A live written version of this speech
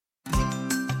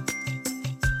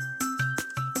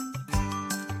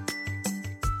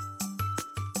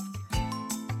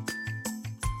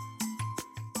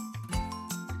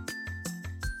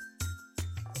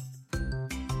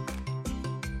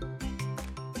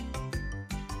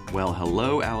Well,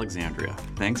 hello, Alexandria.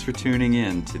 Thanks for tuning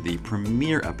in to the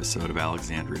premiere episode of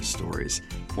Alexandria Stories,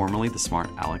 formerly the Smart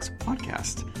Alex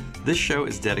podcast. This show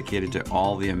is dedicated to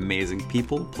all the amazing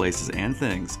people, places, and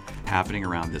things happening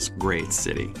around this great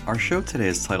city. Our show today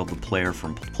is titled The Player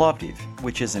from Plovdiv,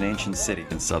 which is an ancient city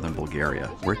in southern Bulgaria.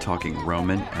 We're talking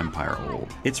Roman Empire old.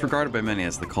 It's regarded by many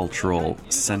as the cultural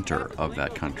center of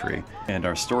that country. And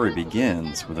our story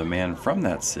begins with a man from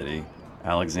that city,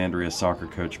 Alexandria soccer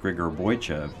coach Grigor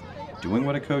Boychev, doing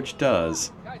what a coach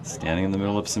does, standing in the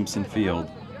middle of Simpson Field,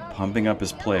 pumping up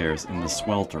his players in the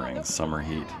sweltering summer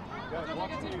heat.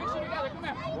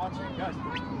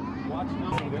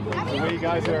 The way you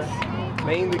guys are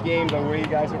playing the game, the way you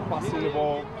guys are passing the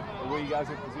ball, the way you guys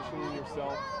are positioning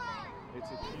yourself, it's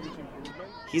a huge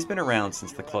improvement. He's been around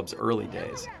since the club's early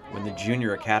days, when the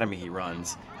junior academy he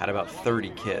runs had about 30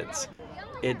 kids.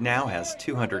 It now has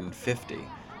 250.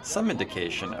 Some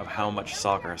indication of how much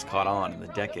soccer has caught on in the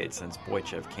decades since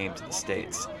Boychev came to the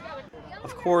States.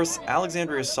 Of course,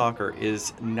 Alexandria soccer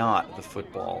is not the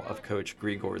football of Coach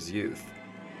Grigor's youth.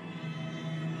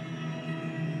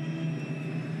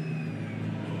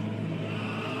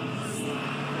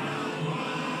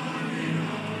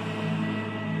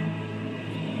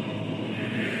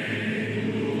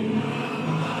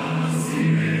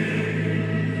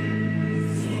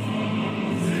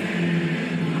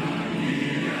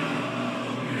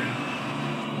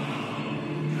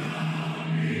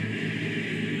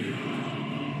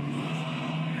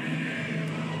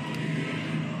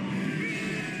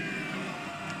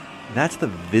 That's the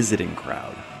visiting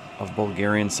crowd of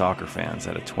Bulgarian soccer fans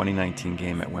at a 2019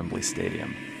 game at Wembley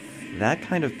Stadium. That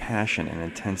kind of passion and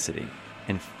intensity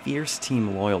and fierce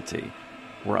team loyalty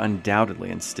were undoubtedly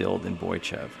instilled in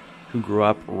Boychev, who grew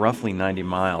up roughly 90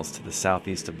 miles to the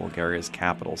southeast of Bulgaria's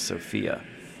capital, Sofia,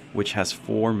 which has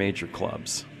 4 major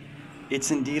clubs.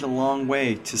 It's indeed a long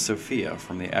way to Sofia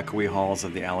from the echoey halls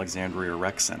of the Alexandria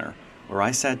Rec Center, where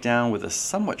I sat down with a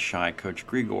somewhat shy Coach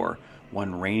Grigor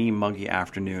one rainy, muggy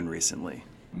afternoon recently.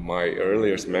 My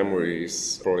earliest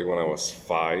memories, probably when I was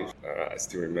 5. I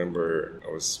still remember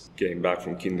I was getting back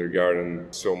from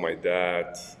kindergarten. So my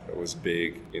dad was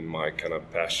big in my kind of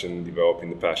passion, developing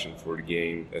the passion for the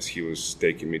game, as he was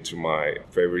taking me to my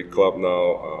favorite club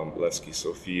now, Levski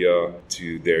Sofia,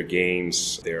 to their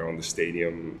games there on the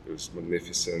stadium. It was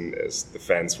magnificent as the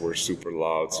fans were super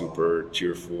loud, super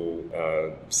cheerful.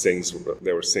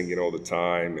 They were singing all the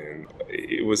time, and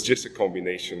it was just a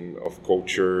combination of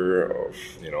culture, of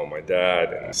my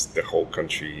dad and the whole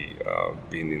country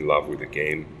being in love with the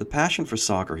game. The passion for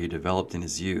soccer he developed in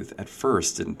his youth at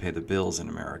first didn't pay the bills in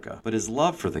America, but his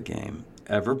love for the game,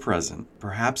 ever present,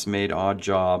 perhaps made odd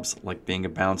jobs like being a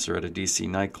bouncer at a DC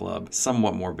nightclub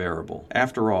somewhat more bearable.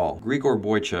 After all, Grigor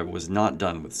Boychev was not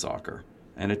done with soccer,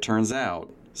 and it turns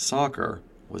out soccer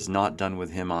was not done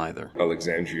with him either.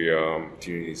 Alexandria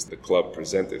opportunities the club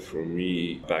presented for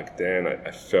me back then, I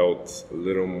felt a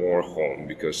little more home,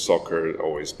 because soccer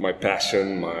always my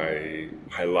passion, my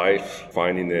life.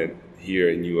 Finding it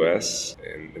here in US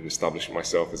and establishing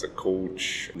myself as a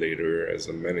coach, later as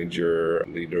a manager,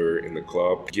 leader in the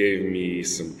club, gave me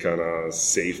some kind of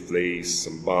safe place,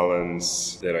 some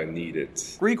balance that I needed.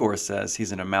 Grigor says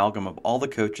he's an amalgam of all the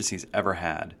coaches he's ever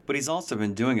had, but he's also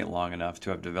been doing it long enough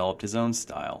to have developed his own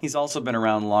style. He's also been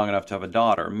around long enough to have a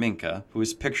daughter, Minka, who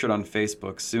was pictured on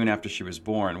Facebook soon after she was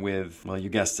born with, well, you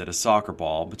guessed it, a soccer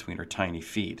ball between her tiny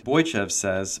feet. Boychev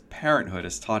says parenthood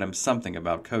has taught him something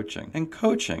about coaching, and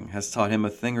coaching has taught him a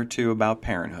thing or two about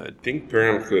parenthood. I think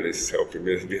parenthood is helping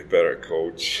me to be a better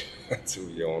coach, to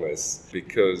be honest,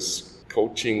 because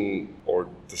coaching, or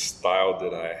the style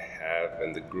that I have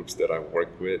and the groups that I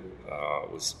work with,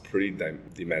 was pretty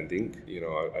demanding.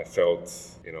 I felt,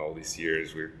 all these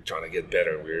years we're trying to get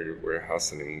better, we're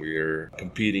hustling, we're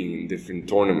competing in different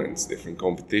tournaments, different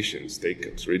competitions, state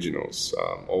cups, regionals,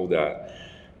 all that.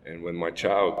 And when my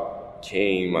child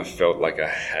came, I felt like I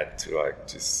had to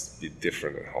just be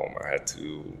different at home. I had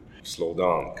to slow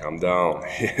down, calm down,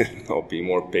 be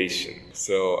more patient.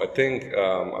 So I think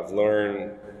I've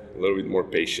learned a little bit more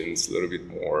patience, a little bit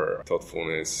more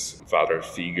thoughtfulness. Father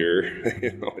figure,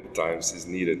 at times is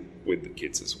needed with the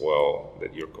kids as well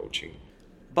that you're coaching.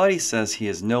 Buddy says he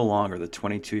is no longer the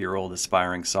 22-year-old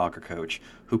aspiring soccer coach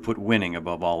who put winning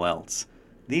above all else.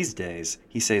 These days,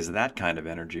 he saves that kind of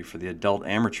energy for the adult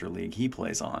amateur league he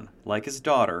plays on. Like his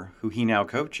daughter, who he now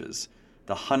coaches,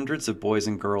 the hundreds of boys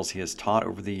and girls he has taught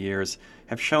over the years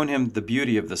have shown him the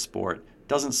beauty of the sport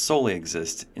doesn't solely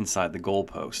exist inside the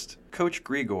goalpost. Coach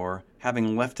Grigor,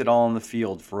 having left it all on the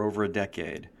field for over a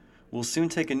decade, will soon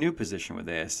take a new position with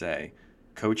ASA,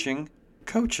 coaching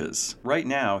coaches. Right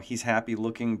now, he's happy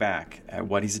looking back at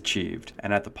what he's achieved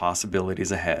and at the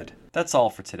possibilities ahead. That's all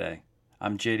for today.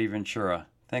 I'm JD Ventura.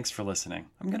 Thanks for listening.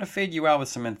 I'm going to fade you out with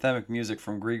some anthemic music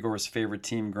from Grigor's favorite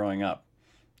team growing up.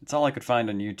 It's all I could find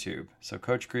on YouTube. So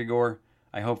Coach Grigor,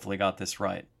 I hopefully got this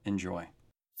right. Enjoy.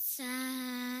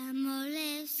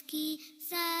 Samolewski,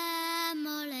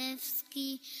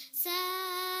 Samolewski,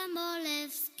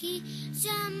 Samolewski,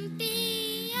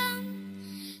 champion.